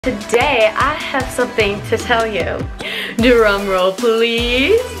Today I have something to tell you. Drum roll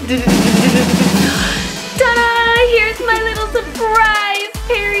please. Ta-da! Here's my little surprise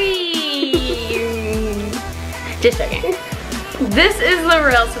Perry. Just joking. This is the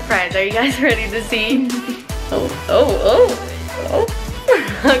real surprise. Are you guys ready to see? Oh.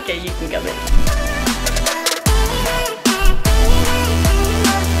 Okay, you can come in.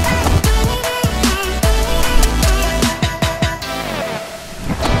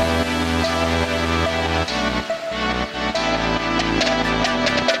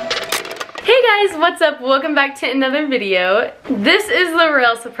 What's up? Welcome back to another video. This is the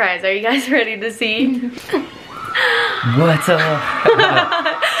real surprise. Are you guys ready to see? What's up?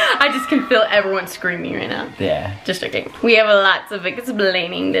 I just can feel everyone screaming right now. Yeah. Just joking. We have lots of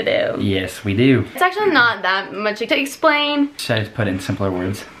explaining to do. Yes, we do. It's actually not that much to explain. Should I just put it in simpler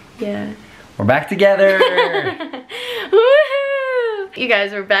words? Yeah. We're back together! Woohoo! You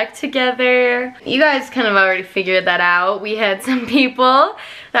guys are back together. You guys kind of already figured that out. We had some people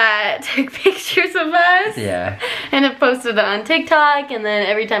that took pictures of us. Yeah. And it posted it on TikTok, and then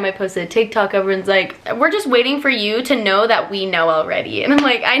every time I posted a TikTok, everyone's like, we're just waiting for you to know that we know already. And I'm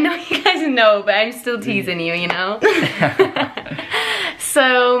like, I know you guys know, but I'm still teasing you, you know?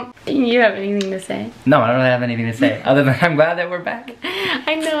 So, you have anything to say? No, I don't really have anything to say, other than I'm glad that we're back.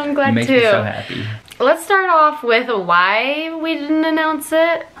 I know, I'm glad It makes too. me so happy. Let's start off with why we didn't announce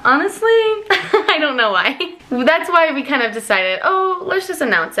it. Honestly, I don't know why. That's why we kind of decided, oh, let's just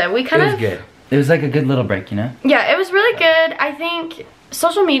announce it. We kind of... It was good. It was like a good little break, you know? Yeah, it was really good. I think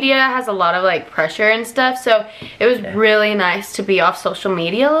social media has a lot of like pressure and stuff, so it was really nice to be off social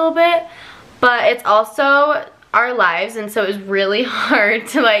media a little bit. But it's also our lives, and so it was really hard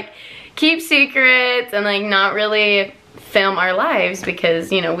to like keep secrets and like not really film our lives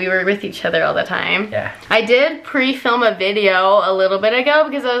because, you know, we were with each other all the time. Yeah. I did pre-film a video a little bit ago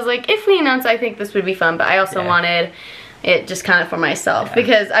because I was like, if we announce, I think this would be fun, but I also wanted it just kind of for myself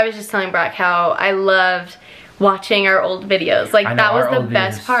because I was just telling Brock how I loved watching our old videos. Like, that was the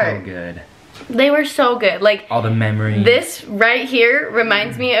best part. So good. They were so good. Like, all the memories. This right here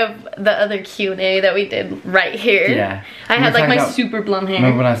reminds me of the other Q&A that we did right here. Yeah. I had like my super blonde hair.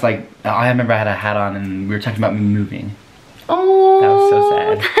 Remember when I was like, I remember I had a hat on and we were talking about me moving. Oh, that was so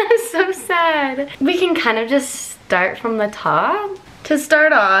sad. That was so sad. We can kind of just start from the top. To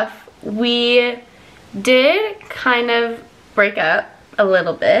start off, we did kind of break up a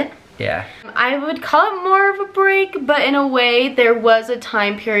little bit. Yeah. I would call it more of a break, but in a way, there was a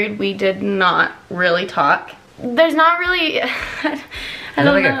time period we did not really talk. There's not really, I don't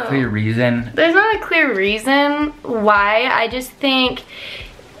know. There's like a clear reason. There's not a clear reason why. I just think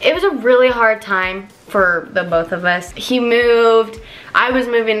it was a really hard time for the both of us. He moved, I was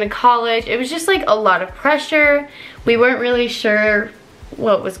moving to college. It was just like a lot of pressure. We weren't really sure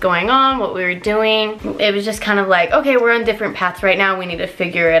what was going on, what we were doing. It was just kind of like, okay, we're on different paths right now, we need to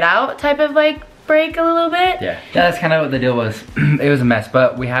figure it out type of like break a little bit. Yeah, that's kind of what the deal was. It was a mess,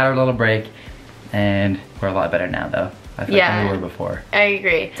 but we had our little break and we're a lot better now though. I feel like than we were before. I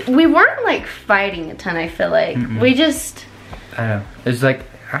agree. We weren't like fighting a ton, I feel like. We just... I don't know. It was like,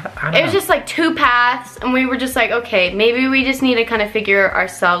 I don't know. It was just like two paths and we were just like, okay, maybe we just need to kind of figure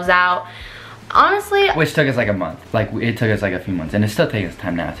ourselves out. Honestly, which took us like a month. Like, it took us like a few months, and it's still taking us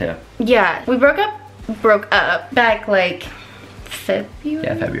time now too. Yeah, we broke up back like February.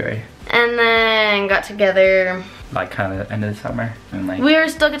 Yeah, February. And then got together like kind of end of the summer, and like we were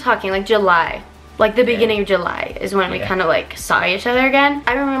still talking like July, like the beginning of July is when we kind of like saw each other again.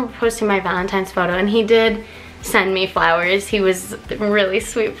 I remember posting my Valentine's photo, and he did send me flowers. He was really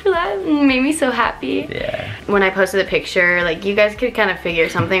sweet for that and made me so happy. Yeah. When I posted the picture, like, you guys could kind of figure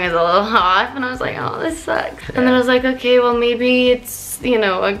something was a little off, and I was like, oh, this sucks. And then I was like, okay, well, maybe it's, you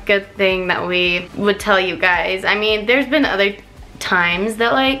know, a good thing that we would tell you guys. I mean, there's been other times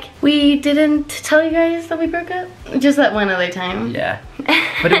that like we didn't tell you guys that we broke up. Just that one other time. Yeah.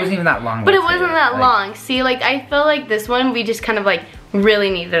 But it wasn't even that long. But it wasn't that long. See, like, I feel like this one we just kind of like really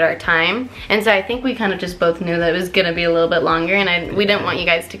needed our time, and so I think we kind of just both knew that it was gonna be a little bit longer, and we didn't want you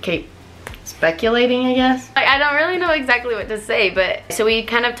guys to keep speculating, I guess. I don't really know exactly what to say, but so we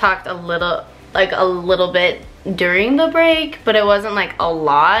kind of talked a little bit during the break, but it wasn't like a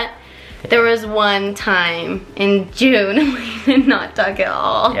lot. There was one time in June we did not talk at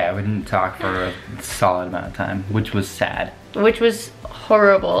all. Yeah, we didn't talk for a solid amount of time, which was sad. Which was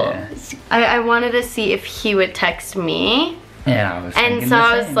horrible. Yeah. I wanted to see if he would text me. Yeah, I was thinking and so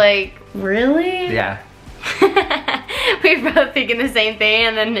I was like, really? Yeah. We were both thinking the same thing,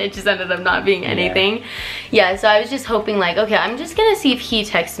 and then it just ended up not being anything. Yeah, so I was just hoping like, okay, I'm just gonna see if he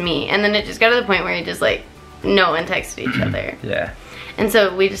texts me, and then it just got to the point where he just like, no one texted each other. Yeah. And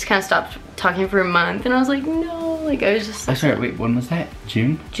so we just kind of stopped talking for a month, and I was like, no, like I was just so sorry, wait, when was that?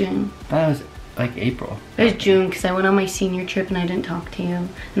 June? June. That was like April. It was June because I went on my senior trip and I didn't talk to you.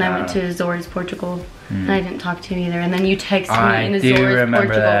 And I went to Azores, Portugal, and I didn't talk to you either. And then you texted me in Azores, Portugal. I do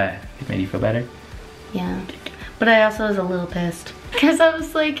remember that. It made you feel better? Yeah. But I also was a little pissed because I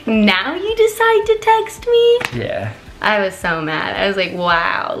was like, now you decide to text me? Yeah. I was so mad. I was like,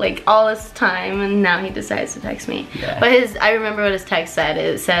 wow, like all this time and now he decides to text me. Yeah. But I remember what his text said.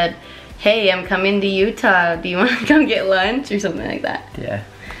 It said, hey, I'm coming to Utah. Do you want to come get lunch or something like that? Yeah.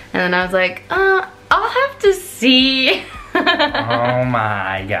 And then I was like, I'll have to see. Oh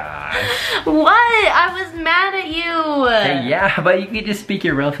my gosh. What? I was mad at you. Hey, yeah, but you can just speak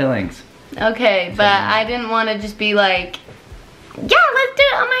your real feelings. Okay, but I didn't want to just be like, yeah, let's do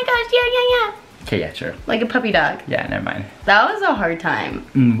it. Oh my gosh, yeah. Okay, yeah, sure. Like a puppy dog. Yeah, never mind. That was a hard time.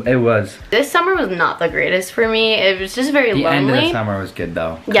 It was. This summer was not the greatest for me. It was just very lonely. The end of the summer was good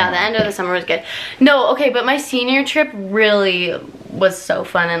though. Yeah, the end of the summer was good. No, okay, but my senior trip really was so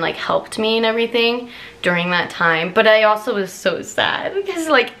fun and like helped me and everything during that time. But I also was so sad because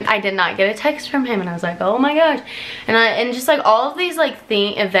like I did not get a text from him and I was like, oh my gosh. And just like all of these like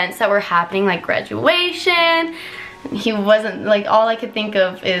events that were happening, like graduation, he wasn't, like all I could think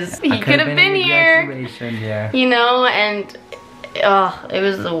of is he could have been here. Yeah. You know, and oh, it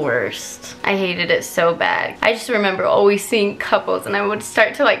was the worst. I hated it so bad. I just remember always seeing couples and I would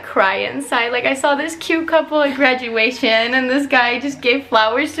start to like cry inside. Like I saw this cute couple at graduation and this guy just gave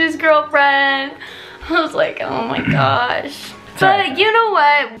flowers to his girlfriend. I was like, oh my gosh. But you know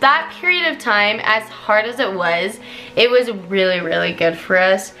what? That period of time, as hard as it was really, really good for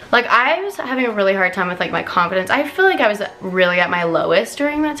us. Like I was having a really hard time with like my confidence. I feel like I was really at my lowest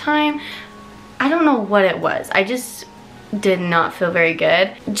during that time. I don't know what it was. I just did not feel very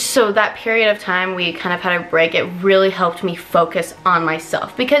good. So that period of time we kind of had a break. It really helped me focus on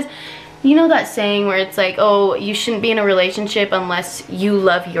myself because you know that saying where it's like, oh, you shouldn't be in a relationship unless you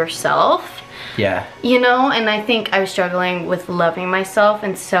love yourself. Yeah. You know, and I think I was struggling with loving myself,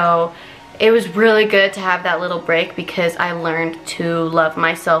 and so it was really good to have that little break because I learned to love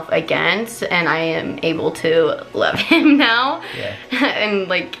myself again, and I am able to love him now. Yeah. And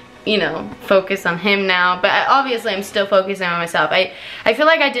like, you know, focus on him now. But obviously I'm still focusing on myself. I feel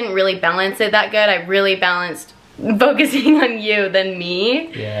like I didn't really balance it that good. I really balanced focusing on you than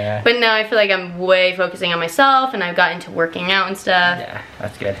me. Yeah. But now I feel like I'm way focusing on myself and I've got into working out and stuff. Yeah,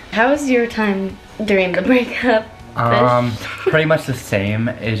 that's good. How was your time during the breakup? Pretty much the same.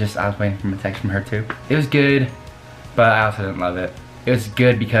 It's just I was waiting for a text from her too. It was good, but I also didn't love it. It was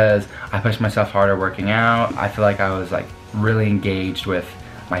good because I pushed myself harder working out. I feel like I was like really engaged with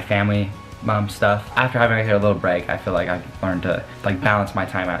my family stuff. After having like, a little break, I feel like I learned to like balance my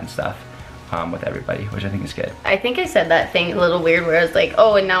time out and stuff. With everybody, which I think is good. I think I said that thing a little weird where I was like,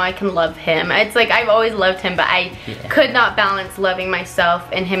 oh, and now I can love him. It's like I've always loved him, but I could not balance loving myself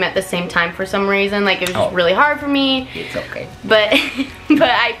and him at the same time for some reason. Like it was just really hard for me. It's okay. But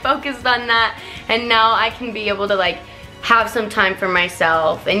I focused on that, and now I can be able to like have some time for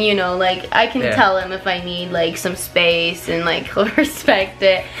myself, and you know, like I can tell him if I need like some space and like he'll respect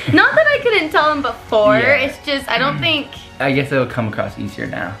it. Not that I couldn't tell him before, it's just I don't think. I guess it'll come across easier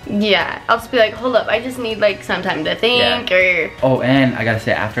now. Yeah, I'll just be like, hold up, I just need like some time to think or... Oh, and I gotta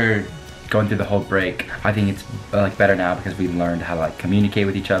say, after going through the whole break, I think it's like better now because we learned how to like communicate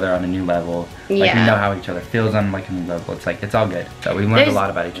with each other on a new level. Like we know how each other feels on like a new level. It's like, it's all good. So we learned a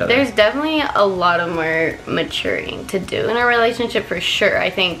lot about each other. There's definitely a lot of more maturing to do in a relationship for sure. I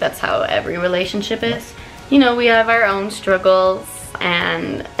think that's how every relationship is. You know, we have our own struggles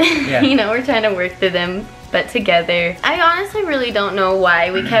and you know, we're trying to work through them. But together. I honestly really don't know why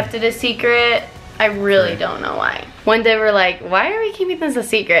we kept it a secret. I really don't know why. One day we're like, why are we keeping this a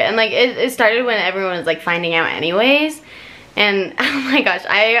secret? And like it started when everyone was like finding out anyways. And oh my gosh,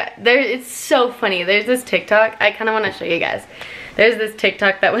 it's so funny. There's this TikTok, I kind of want to show you guys. There's this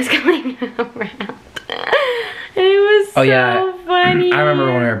TikTok that was going around. And it was so funny. I remember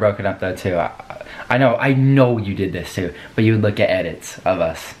when we were broken up though too. I know you did this too, but you would look at edits of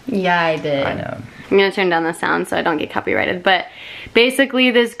us. Yeah, I did. I know. I'm gonna turn down the sound so I don't get copyrighted, but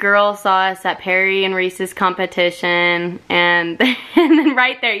basically this girl saw us at Perry and Reese's competition, and then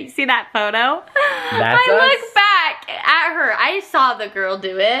right there, you see that photo? That's look back at her. I saw the girl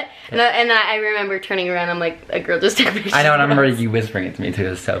do it, and I remember turning around, I'm like, a girl just took pictures. I know, and I remember you whispering it to me too,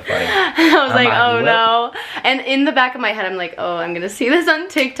 it was so funny. I was like, oh no. And in the back of my head, I'm like, oh, I'm gonna see this on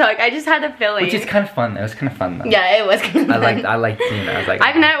TikTok. I just had a feeling. Which is kind of fun, it was kind of fun though. Yeah, it was kind of fun. I liked seeing that, I was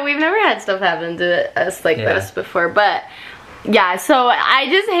like, we've never had stuff happen to us like this before, but Yeah, so I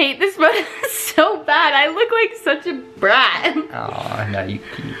just hate this photo so bad. I look like such a brat. Oh, no, you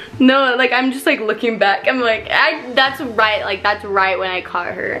cute. No, like I'm just like looking back. I'm like, that's right. Like that's right when I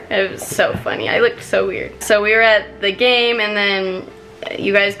caught her. It was so funny. I looked so weird. So we were at the game, and then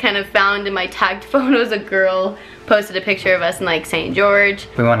you guys kind of found in my tagged photos a girl posted a picture of us in like St. George.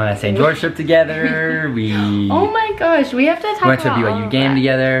 We went on a St. George trip together. Oh my gosh, we have to talk about we went to a BYU game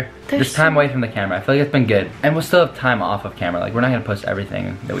together. This time so away from the camera. I feel like it's been good. And we'll still have time off of camera. Like, we're not gonna post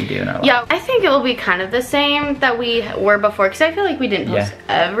everything that we do in our life. Yeah, I think it will be kind of the same that we were before, because I feel like we didn't post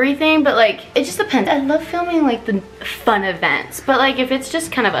everything, but like, it just depends. I love filming like the fun events, but like if it's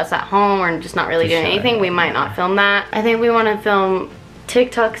just kind of us at home or just not really doing anything, we might not film that. I think we want to film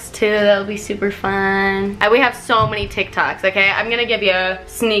TikToks too. That'll be super fun. We have so many TikToks, okay? I'm gonna give you a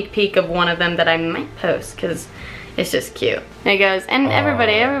sneak peek of one of them that I might post because it's just cute. And it goes, and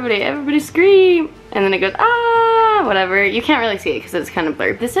everybody scream. And then it goes, ah, whatever. You can't really see it because it's kind of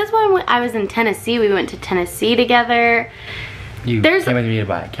blurred. This is when I was in Tennessee. We went to Tennessee together. You came with me to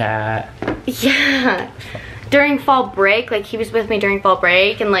buy a cat. Yeah. During fall break, like he was with me during fall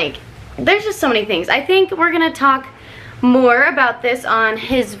break, and like, there's just so many things. I think we're gonna talk more about this on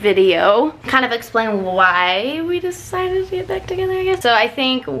his video, kind of explain why we decided to get back together, I guess. So I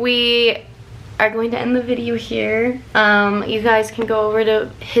think we are going to end the video here. You guys can go over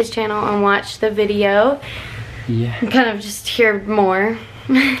to his channel and watch the video. Yeah. And kind of just hear more.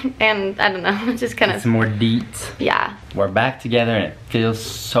 And I don't know, just kind of some more deets. Yeah. We're back together and it feels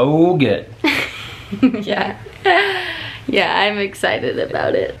so good. Yeah. Yeah, I'm excited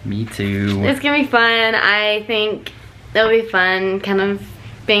about it. Me too. It's gonna be fun. I think it'll be fun kind of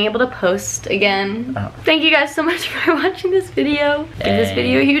being able to post again. Thank you guys so much for watching this video. Give this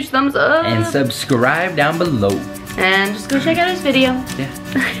video a huge thumbs up. And subscribe down below. And just go check out his video.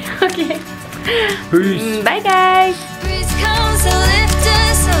 Yeah. Okay. Peace. Bye guys. Breeze comes to lift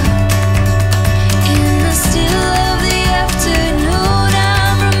us up.